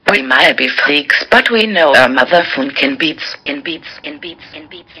We might be freaks, but we know our motherfucking beats. In beats, in beats, in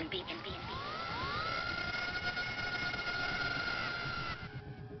beats, in beats, in beats.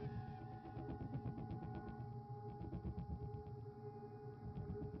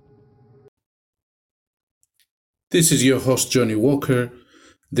 This is your host, Johnny Walker.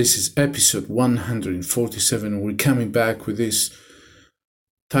 This is episode 147. We're coming back with this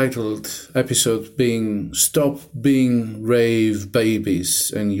titled episode being Stop Being Rave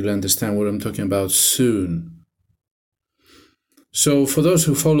Babies, and you'll understand what I'm talking about soon. So for those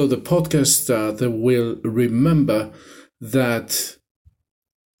who follow the podcast, they will remember that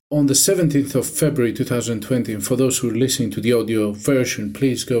on the 17th of February 2020, and for those who are listening to the audio version,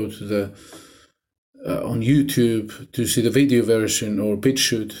 please go to the on YouTube to see the video version or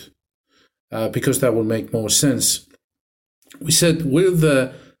BitChute, because that will make more sense. We said, will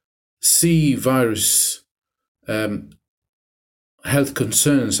the C virus health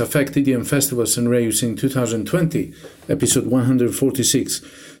concerns affect EDM festivals and raves in 2020? Episode 146.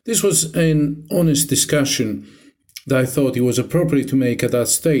 This was an honest discussion that I thought it was appropriate to make at that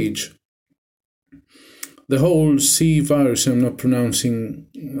stage. The whole C virus, I'm not saying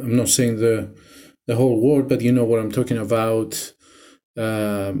the whole word, but you know what I'm talking about,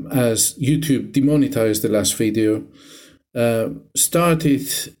 as YouTube demonetized the last video,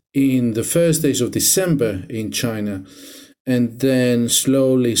 started in the first days of December in China, and then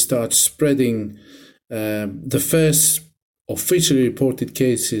slowly start spreading. The first officially reported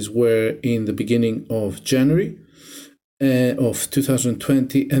cases were in the beginning of January of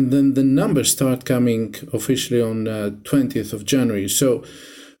 2020, and then the numbers start coming officially on 20th of January. So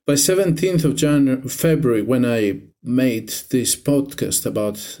by 17th of February, when I made this podcast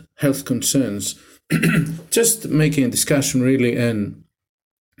about health concerns, just making a discussion really, and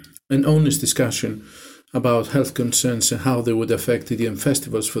an honest discussion about health concerns and how they would affect EDM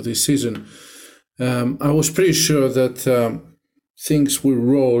festivals for this season, I was pretty sure that things will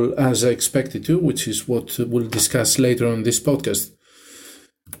roll as I expected to, which is what we'll discuss later on this podcast.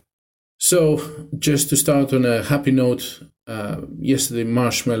 So just to start on a happy note, yesterday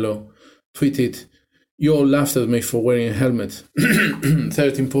Marshmallow tweeted, "You all laughed at me for wearing a helmet."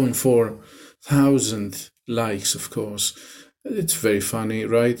 13.4 thousand likes, of course. It's very funny,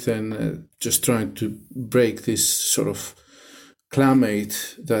 right? And just trying to break this sort of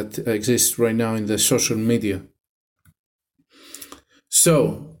climate that exists right now in the social media.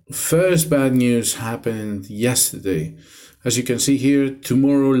 So, first bad news happened yesterday. As you can see here,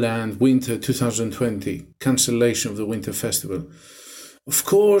 Tomorrowland Winter 2020, cancellation of the Winter Festival. Of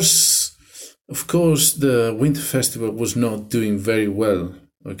course, the Winter Festival was not doing very well.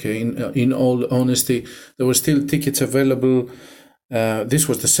 Okay, in all honesty, there were still tickets available. This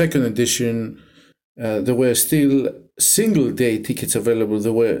was the second edition. There were still single-day tickets available.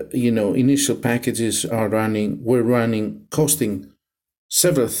 There were, initial packages were running, costing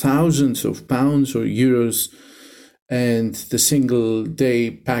several thousands of pounds or euros. And the single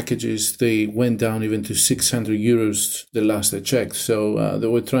day packages, they went down even to 600 euros the last I checked. So they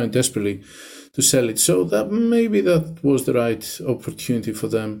were trying desperately to sell it. So that was the right opportunity for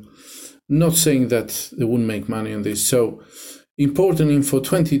them. Not saying that they wouldn't make money on this. So important info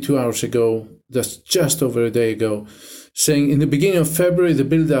 22 hours ago, that's just over a day ago, saying in the beginning of February, the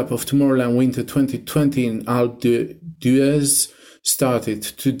build-up of Tomorrowland Winter 2020 in Alpe d'Huez started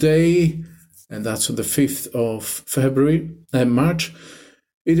today. And that's on the 5th of March.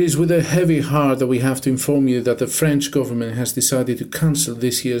 It is with a heavy heart that we have to inform you that the French government has decided to cancel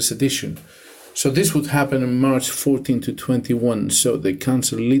this year's edition. So this would happen on March 14 to 21. So they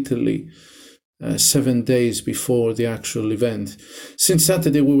canceled literally 7 days before the actual event. Since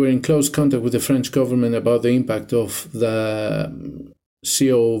Saturday, we were in close contact with the French government about the impact of the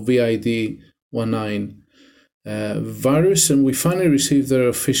COVID-19 virus, and we finally received their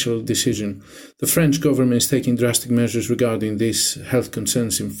official decision. The French government is taking drastic measures regarding these health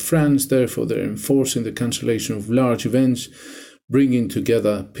concerns in France. Therefore, they're enforcing the cancellation of large events, bringing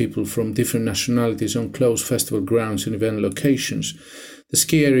together people from different nationalities on closed festival grounds and event locations. The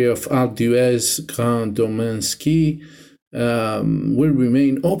ski area of Alpe d'Huez Grand Domaine Ski will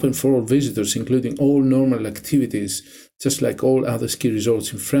remain open for all visitors, including all normal activities. Just like all other ski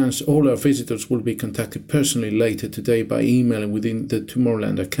resorts in France, all our visitors will be contacted personally later today by email and within the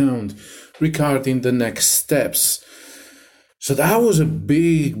Tomorrowland account regarding the next steps. So that was a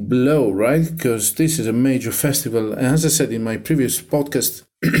big blow, right? Because this is a major festival. And as I said in my previous podcast,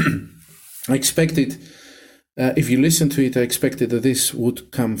 I expected, if you listen to it, I expected that this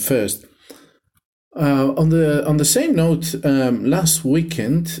would come first. On the same note, last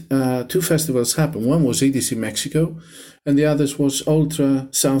weekend, two festivals happened. One was EDC Mexico, and the other was Ultra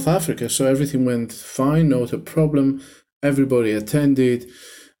South Africa. So everything went fine, not a problem. Everybody attended.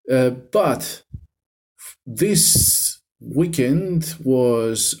 But this weekend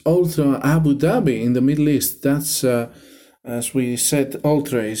was Ultra Abu Dhabi in the Middle East. That's, as we said,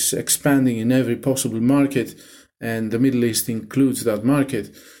 Ultra is expanding in every possible market, and the Middle East includes that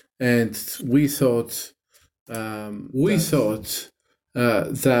market. And we thought that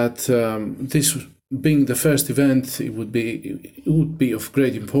this being the first event, it would be of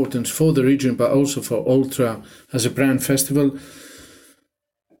great importance for the region, but also for Ultra as a brand festival.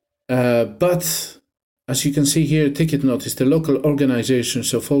 But as you can see here, Ticket Notice, the local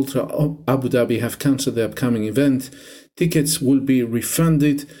organizations of Ultra Abu Dhabi have cancelled the upcoming event. Tickets will be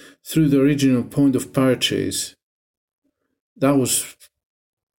refunded through the original point of purchase. That was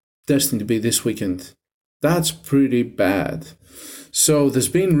destined to be this weekend. That's pretty bad. So there's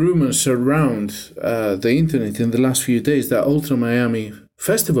been rumors around the internet in the last few days that Ultra Miami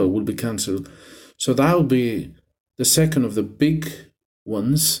Festival will be cancelled. So that will be the second of the big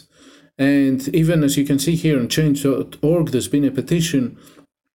ones. And even as you can see here on change.org, there's been a petition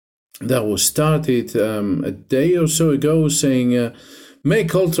that was started a day or so ago saying,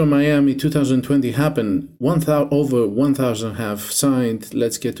 make Ultra Miami 2020 happen. Over 1,000 have signed.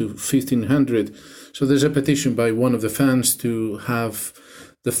 Let's get to 1,500. So there's a petition by one of the fans to have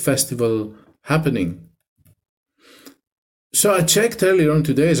the festival happening. So I checked earlier on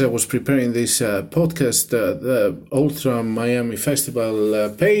today as I was preparing this podcast, the Ultra Miami Festival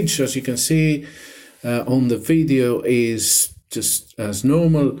page. As you can see on the video is just as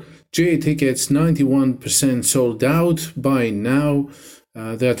normal. GA tickets 91% sold out by now.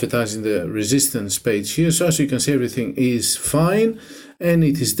 They're advertising the resistance page here. So as you can see, everything is fine, and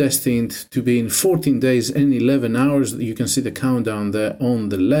it is destined to be in 14 days and 11 hours. You can see the countdown there on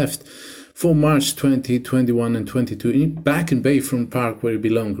the left for March 20, 21 and 22, back in Bayfront Park where it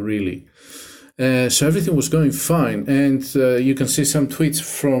belonged, really. So everything was going fine. And you can see some tweets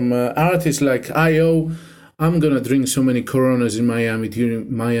from artists like I.O. I'm going to drink so many Coronas in Miami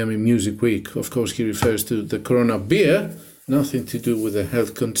during Miami Music Week. Of course, he refers to the Corona beer, nothing to do with the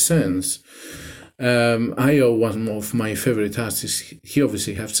health concerns. I.O. one of my favorite artists. He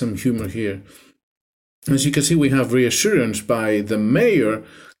obviously has some humor here. As you can see, we have reassurance by the mayor,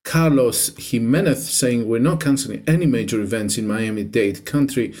 Carlos Jimenez, saying we're not cancelling any major events in Miami-Dade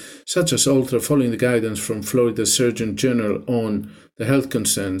country, such as Ultra, following the guidance from Florida Surgeon General on the health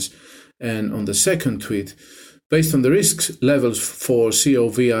concerns. And on the second tweet, based on the risk levels for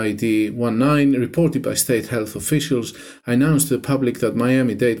COVID-19 reported by state health officials, I announced to the public that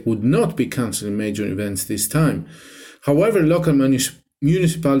Miami-Dade would not be cancelling major events this time. However, local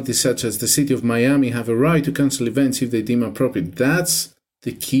municipalities such as the city of Miami have a right to cancel events if they deem appropriate. That's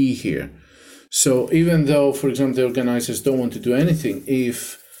the key here. So even though, for example, the organizers don't want to do anything,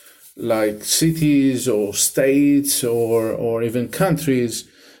 if like cities or states or even countries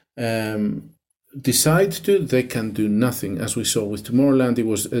decide to, they can do nothing. As we saw with Tomorrowland, it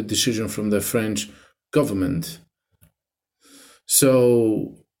was a decision from the French government.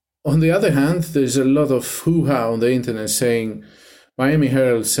 So on the other hand, there's a lot of hoo-ha on the internet saying, Miami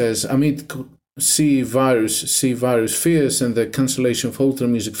Herald says, amid C virus fears and the cancellation of Ultra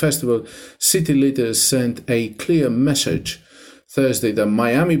Music Festival, city leaders sent a clear message Thursday that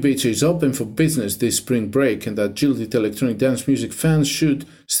Miami Beach is open for business this spring break and that jilted electronic dance music fans should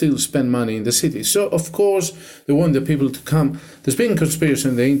still spend money in the city. So, of course, they want the people to come. There's been conspiracy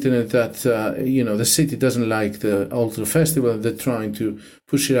on the internet that, the city doesn't like the Ultra Festival. They're trying to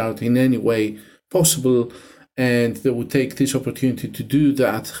push it out in any way possible, and they would take this opportunity to do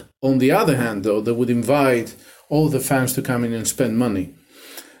that. On the other hand, though, they would invite all the fans to come in and spend money.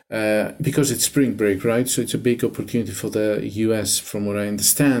 Because it's spring break, right? So it's a big opportunity for the US, from what I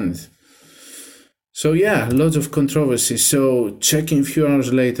understand. So yeah, lots of controversy. So checking a few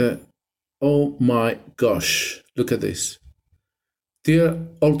hours later, oh my gosh, look at this. Dear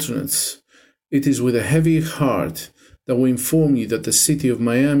alternates, it is with a heavy heart that we inform you that the city of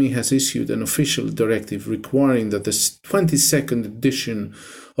Miami has issued an official directive requiring that the 22nd edition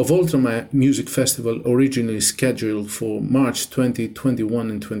of Ultra Music Festival, originally scheduled for March 20,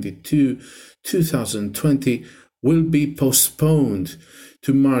 21 and 22, 2020, will be postponed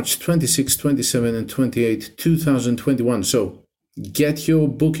to March 26, 27 and 28, 2021. So get your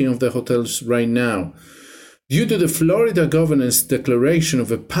booking of the hotels right now. Due to the Florida governor's declaration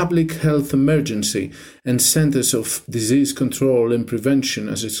of a public health emergency and Centers of Disease Control and Prevention,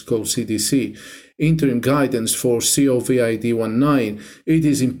 as it's called, CDC, interim guidance for COVID-19, it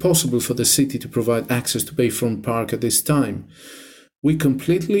is impossible for the city to provide access to Bayfront Park at this time. We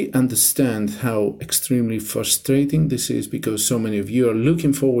completely understand how extremely frustrating this is because so many of you are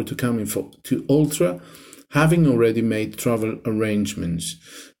looking forward to coming to Ultra, having already made travel arrangements.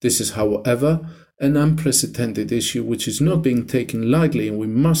 This is, however, an unprecedented issue which is not being taken lightly, and we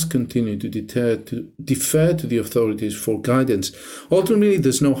must continue to defer to the authorities for guidance. Ultimately,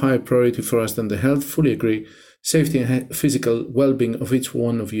 there's no higher priority for us than the health, fully agree. Safety and physical well-being of each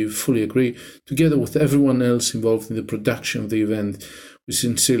one of you, fully agree, together with everyone else involved in the production of the event. We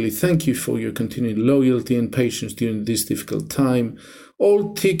sincerely thank you for your continued loyalty and patience during this difficult time.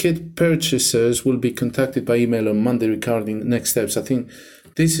 All ticket purchasers will be contacted by email on Monday regarding next steps. I think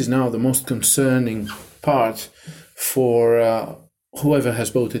this is now the most concerning part for whoever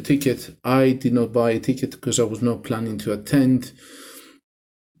has bought a ticket. I did not buy a ticket because I was not planning to attend.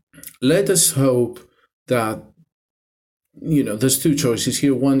 Let us hope that, there's two choices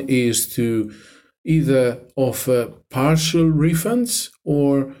here. One is to either offer partial refunds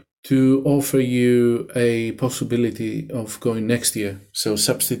or to offer you a possibility of going next year, so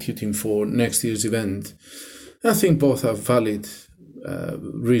substituting for next year's event. I think both are valid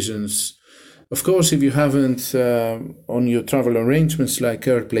reasons. Of course, if you haven't, on your travel arrangements like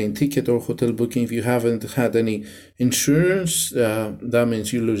airplane ticket or hotel booking, if you haven't had any insurance, that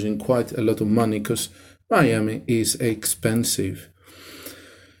means you're losing quite a lot of money because Miami is expensive.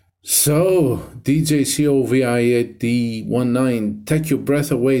 So, DJ COVID-19, Take Your Breath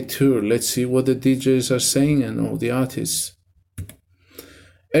Away tour. Let's see what the DJs are saying and all the artists.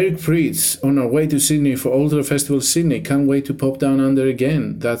 Eric Preetz, on our way to Sydney for Ultra Festival Sydney. Can't wait to pop down under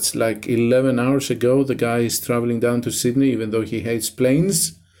again. That's like 11 hours ago. The guy is traveling down to Sydney, even though he hates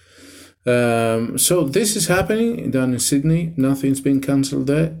planes. So this is happening down in Sydney. Nothing's been cancelled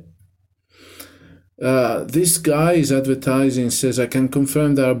there. This guy is advertising, says, I can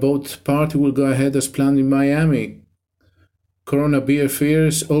confirm that our boat party will go ahead as planned in Miami. Corona beer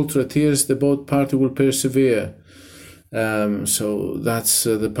fears, Ultra tears, the boat party will persevere. So that's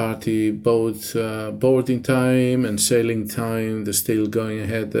the party boat boarding time and sailing time. They're still going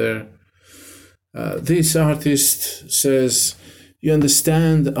ahead there. This artist says, you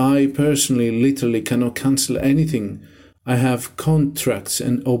understand, I personally literally cannot cancel anything. I have contracts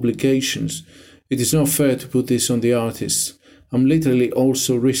and obligations. It is not fair to put this on the artists. I'm literally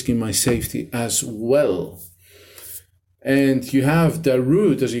also risking my safety as well. And you have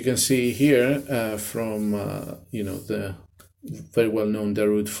Darude, as you can see here, from, the very well-known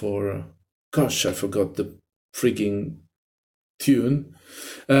Darude for, gosh, I forgot the freaking tune.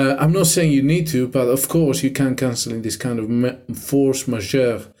 I'm not saying you need to, but of course you can cancel in this kind of force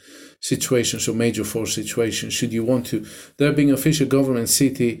majeure situations or major force situations, should you want to. There are being official government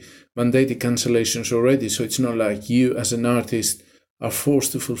city mandated cancellations already, so it's not like you as an artist are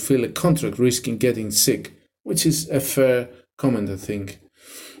forced to fulfill a contract risking getting sick, which is a fair comment, I think.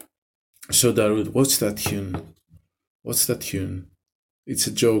 So Darude, what's that tune? What's that tune? It's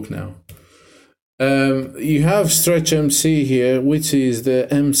a joke now. You have Stretch MC here, which is the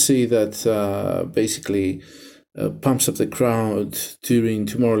MC that basically pumps up the crowd during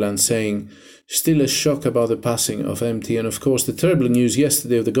Tomorrowland, saying, still a shock about the passing of MT. And of course, the terrible news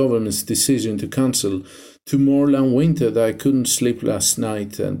yesterday of the government's decision to cancel Tomorrowland Winter, that I couldn't sleep last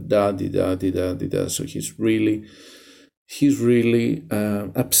night, and da-di-da-di-da-di-da. So he's really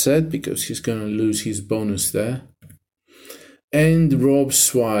upset because he's going to lose his bonus there. And Rob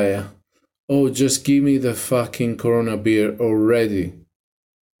Swire, oh, just give me the fucking Corona beer already.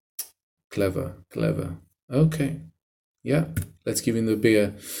 Clever. Okay, yeah, let's give him the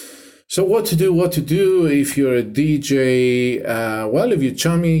beer. So what to do if you're a DJ? Well, if you're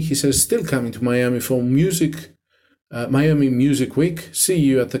chummy, he says, still coming to Miami for Miami Music Week. See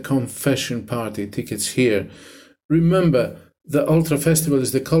you at the Confession Party. Tickets here. Remember, the Ultra Festival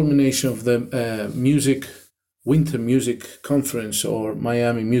is the culmination of the Winter Music Conference, or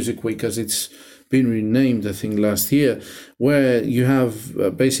Miami Music Week, as it's been renamed, I think, last year, where you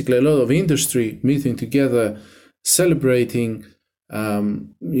have basically a lot of industry meeting together, celebrating,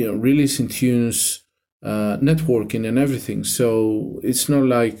 releasing tunes, networking and everything. So it's not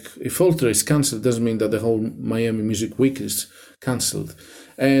like if Ultra is cancelled, doesn't mean that the whole Miami Music Week is cancelled.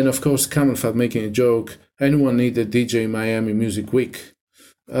 And of course, Camel Fat making a joke, anyone need a DJ Miami Music Week?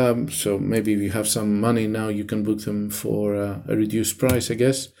 So maybe if you have some money now, you can book them for a reduced price, I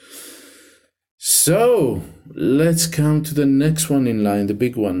guess. So let's come to the next one in line, the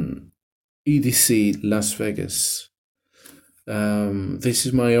big one. EDC Las Vegas. This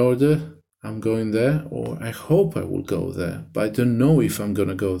is my order. I'm going there, or I hope I will go there, but I don't know if I'm going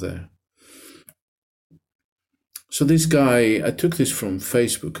to go there. So this guy, I took this from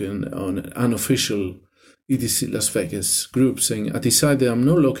Facebook and on an unofficial EDC Las Vegas group, saying, I decided I'm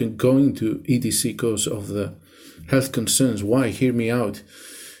no longer going to EDC because of the health concerns. Why? Hear me out.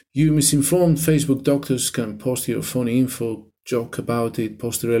 You misinformed Facebook doctors can post your phony info, joke about it,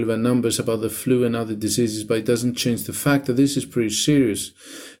 post irrelevant numbers about the flu and other diseases, but it doesn't change the fact that this is pretty serious.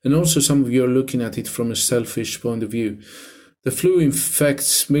 And also some of you are looking at it from a selfish point of view. The flu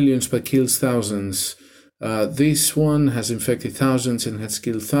infects millions but kills thousands. This one has infected thousands and has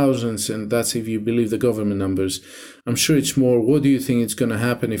killed thousands, and that's if you believe the government numbers. I'm sure it's more. What do you think is going to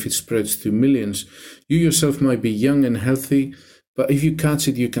happen if it spreads to millions? You yourself might be young and healthy, but if you catch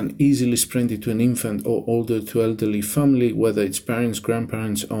it, you can easily spread it to an infant or older to elderly family, whether it's parents,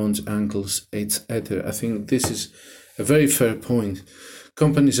 grandparents, aunts, uncles, etc. I think this is a very fair point.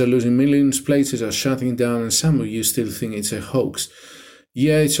 Companies are losing millions, places are shutting down, and some of you still think it's a hoax.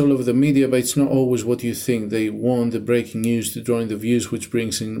 Yeah, it's all over the media, but it's not always what you think. They want the breaking news to draw in the views, which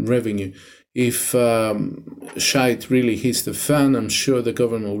brings in revenue. If shite really hits the fan, I'm sure the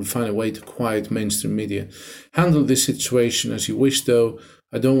government will find a way to quiet mainstream media. Handle this situation as you wish, though.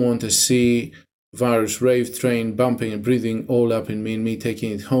 I don't want to see virus rave train bumping and breathing all up in me and me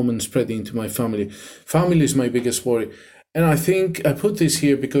taking it home and spreading to my family. Family is my biggest worry. And I think I put this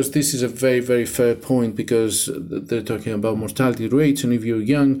here because this is a very, very fair point, because they're talking about mortality rates. And if you're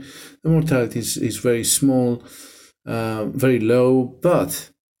young, the mortality is very small, very low.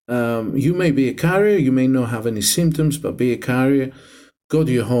 But you may be a carrier. You may not have any symptoms, but be a carrier. Go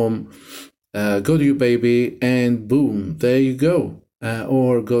to your home, go to your baby, and boom, there you go.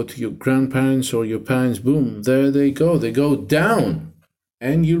 Or go to your grandparents or your parents, boom, there they go. They go down,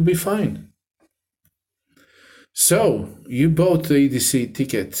 and you'll be fine. So you bought the EDC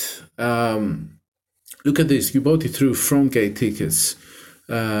ticket. Look at this. You bought it through Frontgate Tickets.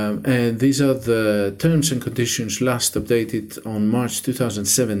 And these are the terms and conditions last updated on March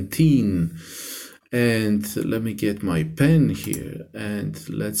 2017. And let me get my pen here and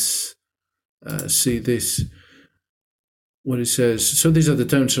let's see this. What it says. So these are the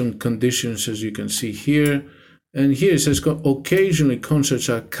terms and conditions, as you can see here. And here it says, occasionally concerts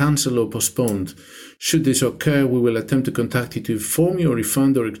are cancelled or postponed. Should this occur, we will attempt to contact you to inform you or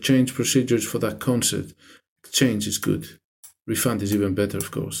refund or exchange procedures for that concert. Exchange is good. Refund is even better, of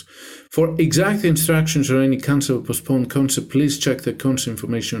course. For exact instructions or any cancelled or postponed concert, please check the concert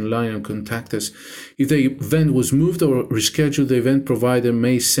information online and contact us. If the event was moved or rescheduled, the event provider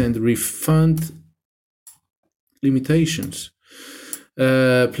may send refund limitations.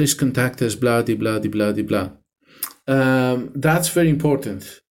 Please contact us, blah, de, blah, de, blah, de, blah. That's very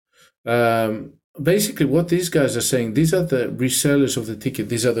important. Basically, what these guys are saying, these are the resellers of the ticket.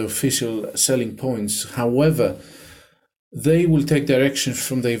 These are the official selling points. However, they will take directions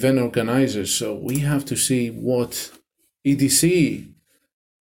from the event organizers. So we have to see what EDC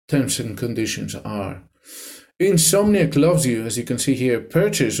terms and conditions are. Insomniac loves you, as you can see here.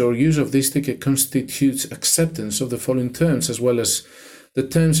 Purchase or use of this ticket constitutes acceptance of the following terms, as well as the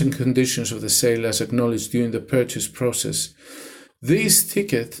terms and conditions of the sale as acknowledged during the purchase process. This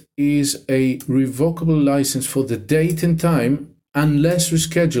ticket is a revocable license for the date and time unless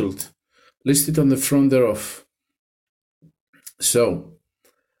rescheduled, listed on the front thereof. So,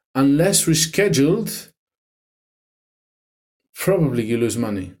 unless rescheduled, probably you lose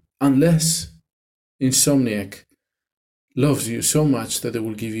money, unless Insomniac loves you so much that they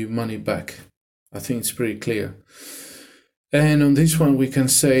will give you money back. I think it's pretty clear. And on this one, we can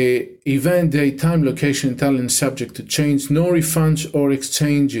say event, date, time, location, talent subject to change, no refunds or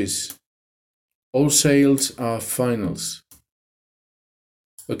exchanges. All sales are finals.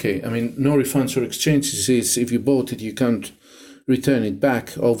 Okay, I mean, no refunds or exchanges is if you bought it, you can't return it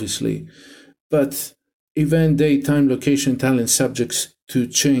back, obviously. But event, date, time, location, talent subjects to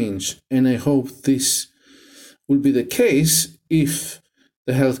change. And I hope this will be the case if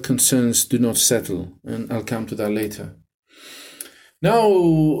the health concerns do not settle. And I'll come to that later. Now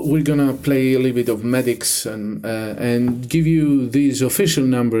we're gonna play a little bit of medics and give you these official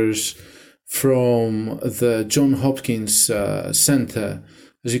numbers from the Johns Hopkins Center.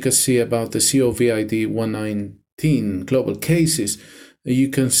 As you can see about the COVID-19 global cases, you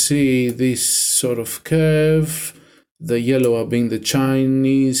can see this sort of curve, the yellow being the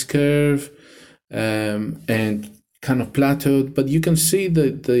Chinese curve, and kind of plateaued, but you can see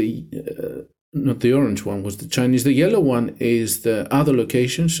that not the orange one was the Chinese. The yellow one is the other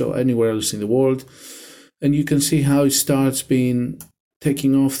location, so anywhere else in the world. And you can see how it starts being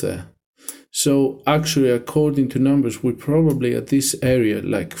taking off there. So actually, according to numbers, we're probably at this area,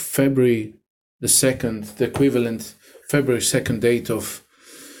 like February the 2nd, the equivalent February 2nd date of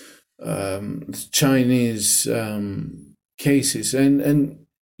Chinese cases. And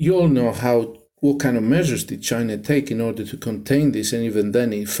you all know what kind of measures did China take in order to contain this, and even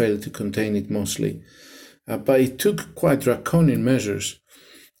then it failed to contain it mostly. But it took quite draconian measures.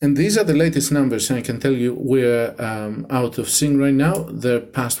 And these are the latest numbers, and I can tell you we're out of sync right now. They're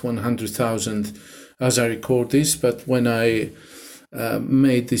past 100,000 as I record this, but when I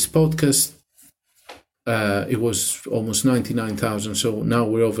made this podcast, it was almost 99,000, so now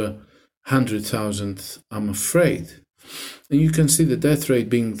we're over 100,000, I'm afraid. And you can see the death rate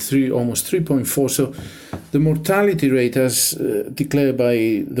being almost 3.4. So the mortality rate, as declared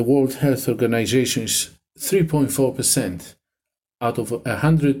by the World Health Organization, is 3.4%. Out of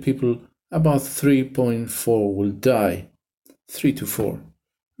 100 people, about 3.4 will die. 3 to 4.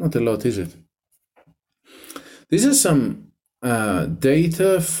 Not a lot, is it? These are some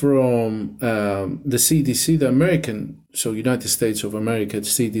data from the CDC, the American, so United States of America,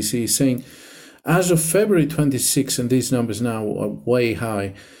 CDC, saying as of February 26, and these numbers now are way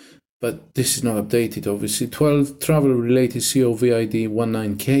high, but this is not updated, obviously, 12 travel-related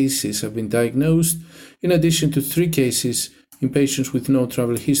COVID-19 cases have been diagnosed, in addition to 3 cases in patients with no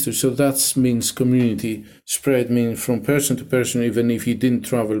travel history. So that means community spread, meaning from person to person, even if you didn't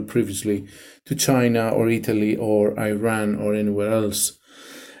travel previously to China or Italy or Iran or anywhere else.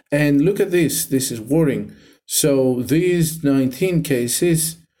 And look at this. This is worrying. So these 19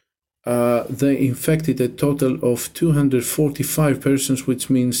 cases, they infected a total of 245 persons,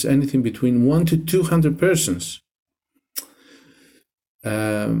 which means anything between 1 to 200 persons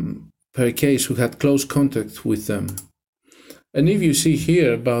per case who had close contact with them. And if you see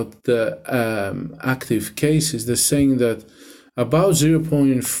here about the active cases, they're saying that about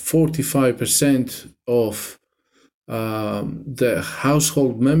 0.45% of the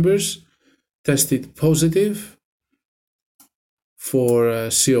household members tested positive for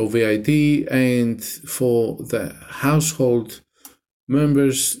COVID, and for the household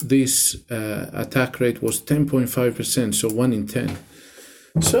members, this attack rate was 10.5%, so 1 in 10.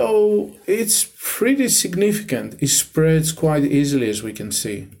 So it's pretty significant. It spreads quite easily, as we can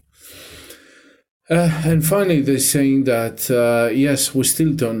see. And finally, they're saying that, yes, we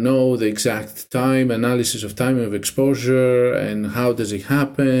still don't know the exact analysis of time of exposure and how does it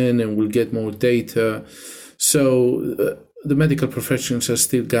happen, and we'll get more data. So the medical professions are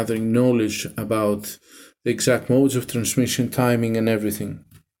still gathering knowledge about the exact modes of transmission, timing, and everything.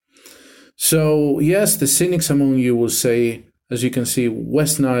 So yes, the cynics among you will say, as you can see,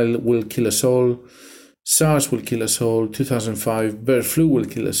 West Nile will kill us all, SARS will kill us all, 2005, bird flu will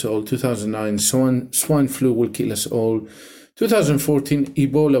kill us all, 2009, swine flu will kill us all, 2014,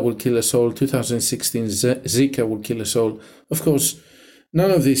 Ebola will kill us all, 2016, Zika will kill us all. Of course,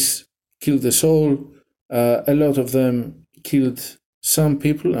 none of this killed us all. A lot of them killed some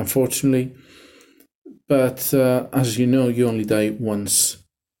people, unfortunately. But as you know, you only die once.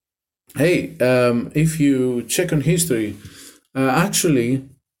 Hey, if you check on history, actually,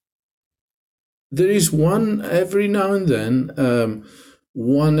 there is one every now and then,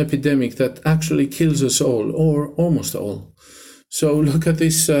 one epidemic that actually kills us all, or almost all. So look at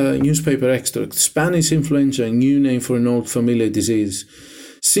this newspaper extract. Spanish influenza, a new name for an old familiar disease.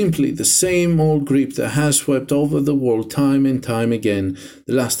 Simply the same old gripe that has swept over the world time and time again.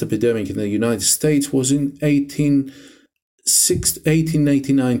 The last epidemic in the United States was in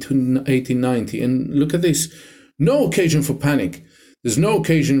 1889 to 1890. And look at this. No occasion for panic. There's no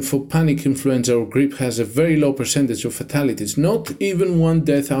occasion for panic. Influenza or grippe has a very low percentage of fatalities. Not even one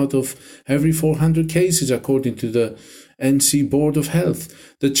death out of every 400 cases, according to the NC Board of Health.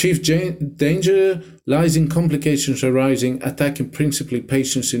 The chief danger lies in complications arising, attacking principally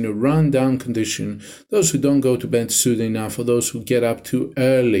patients in a run-down condition, those who don't go to bed soon enough, or those who get up too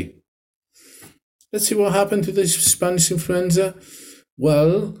early. Let's see what happened to this Spanish influenza.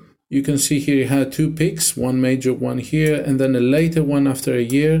 Well, you can see here it had 2 peaks, one major one here, and then a later one after a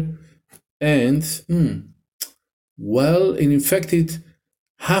year. And, well, it infected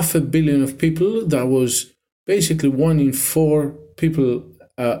 500 million of people. That was basically 1 in 4 people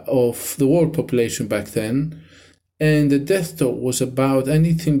of the world population back then. And the death toll was about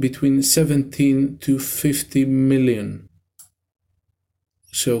anything between 17 to 50 million.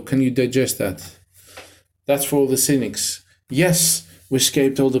 So can you digest that? That's for all the cynics. Yes, we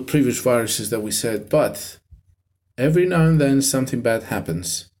escaped all the previous viruses that we said, but every now and then something bad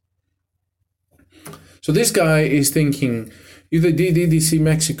happens. So this guy is thinking, if they did EDC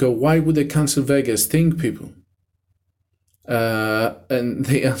Mexico, why would they cancel Vegas? Think, people. And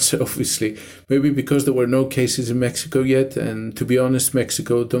the answer, obviously, maybe because there were no cases in Mexico yet. And to be honest,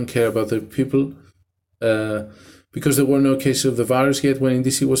 Mexico don't care about the people. Because there were no cases of the virus yet when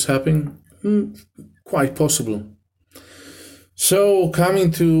DC was happening. Quite possible. So, coming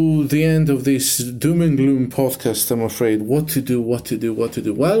to the end of this doom and gloom podcast, I'm afraid, what to do?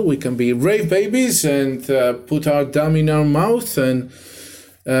 Well, we can be rave babies and put our thumb in our mouth and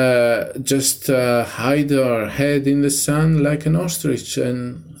just hide our head in the sun like an ostrich,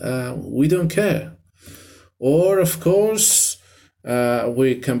 and we don't care. Or, of course,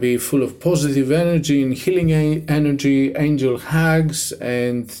 we can be full of positive energy and healing energy, angel hugs,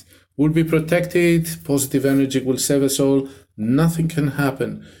 and we'll be protected. Positive energy will save us all. Nothing can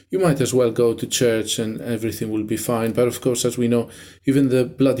happen. You might as well go to church and everything will be fine. But of course, as we know, even the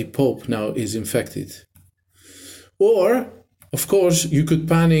bloody Pope now is infected. Or, of course, you could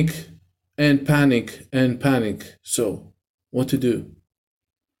panic and panic and panic. So, what to do?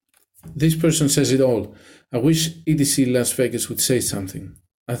 This person says it all. I wish EDC Las Vegas would say something.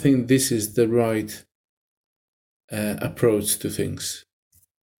 I think this is the right approach to things.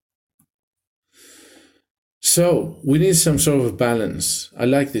 So, we need some sort of balance. I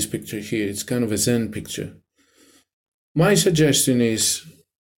like this picture here. It's kind of a Zen picture. My suggestion is,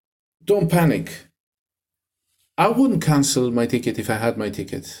 don't panic. I wouldn't cancel my ticket if I had my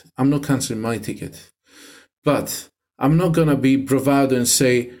ticket. I'm not canceling my ticket. But I'm not going to be bravado and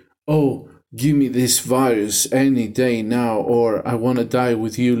say, oh, give me this virus any day now, or I want to die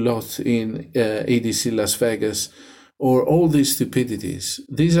with you lot in EDC Las Vegas, or all these stupidities.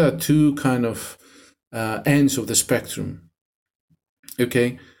 These are two kind of ends of the spectrum.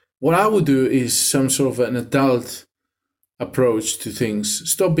 Okay, what I would do is some sort of an adult approach to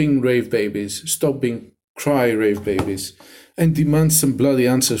things. Stop being rave babies, stop being cry rave babies, and demand some bloody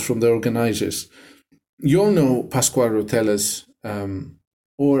answers from the organizers. You all know Pasquale Rotella's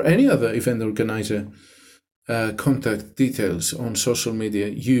or any other event organizer contact details on social media.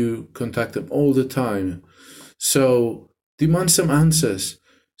 You contact them all the time. So demand some answers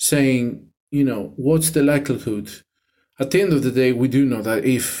saying, you know, what's the likelihood? At the end of the day, we do know that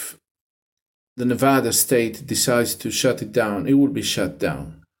if the Nevada state decides to shut it down, it will be shut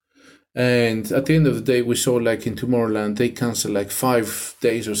down. And at the end of the day, we saw like in Tomorrowland, they canceled like 5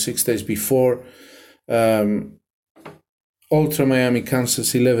 days or 6 days before. Ultra Miami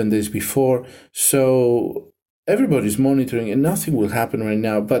cancels 11 days before. So everybody's monitoring and nothing will happen right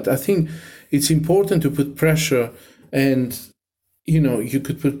now. But I think it's important to put pressure, and you know, you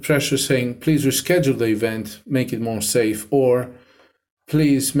could put pressure saying, please reschedule the event, make it more safe, or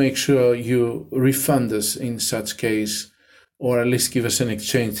please make sure you refund us in such case, or at least give us an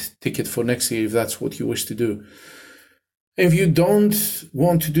exchange ticket for next year if that's what you wish to do. If you don't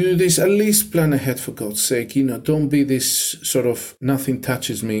want to do this, at least plan ahead, for God's sake. You know, don't be this sort of nothing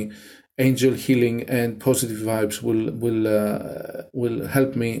touches me. Angel healing and positive vibes will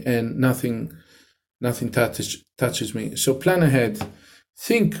help me, and nothing touches me. So plan ahead.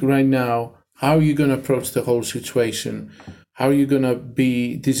 Think right now, how are you going to approach the whole situation? How are you going to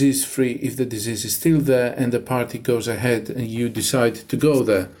be disease-free if the disease is still there and the party goes ahead and you decide to go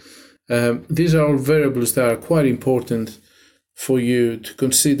there? These are all variables that are quite important for you to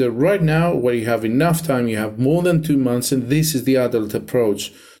consider right now, where you have enough time, you have more than 2 months, and this is the adult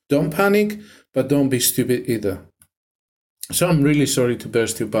approach. Don't panic, but don't be stupid either. So I'm really sorry to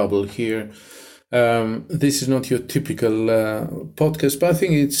burst your bubble here. This is not your typical podcast, but I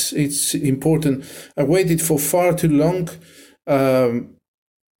think it's important. I waited for far too long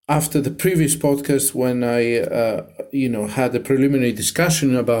after the previous podcast when I had a preliminary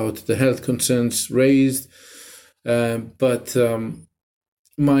discussion about the health concerns raised, but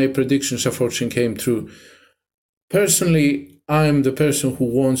my predictions unfortunately came true. Personally, I'm the person who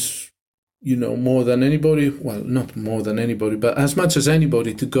wants, more than anybody, well, not more than anybody, but as much as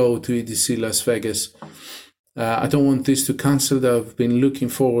anybody, to go to EDC Las Vegas. I don't want this to cancel. I've been looking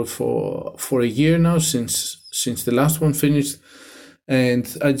forward for a year now since the last one finished.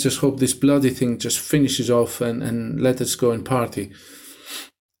 And I just hope this bloody thing just finishes off and let us go and party.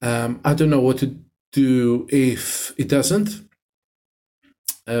 I don't know what to do if it doesn't.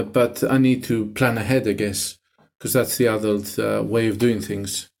 But I need to plan ahead, I guess, because that's the adult way of doing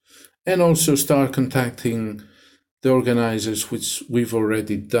things. And also start contacting the organizers, which we've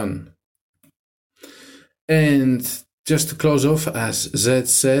already done. And just to close off, as Zed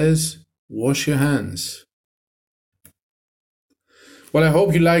says, wash your hands. Well, I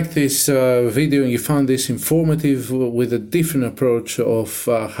hope you liked this video and you found this informative with a different approach of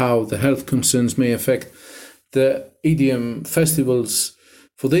how the health concerns may affect the EDM festivals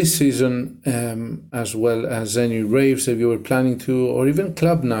for this season, as well as any raves that you were planning to, or even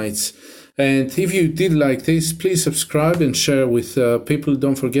club nights. And if you did like this, please subscribe and share with people.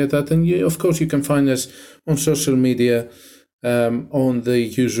 Don't forget that. And of course, you can find us on social media on the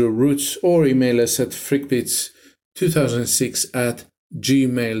usual routes, or email us at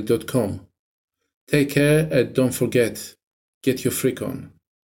freakbeats2006@gmail.com. Take care and don't forget, get your freak on.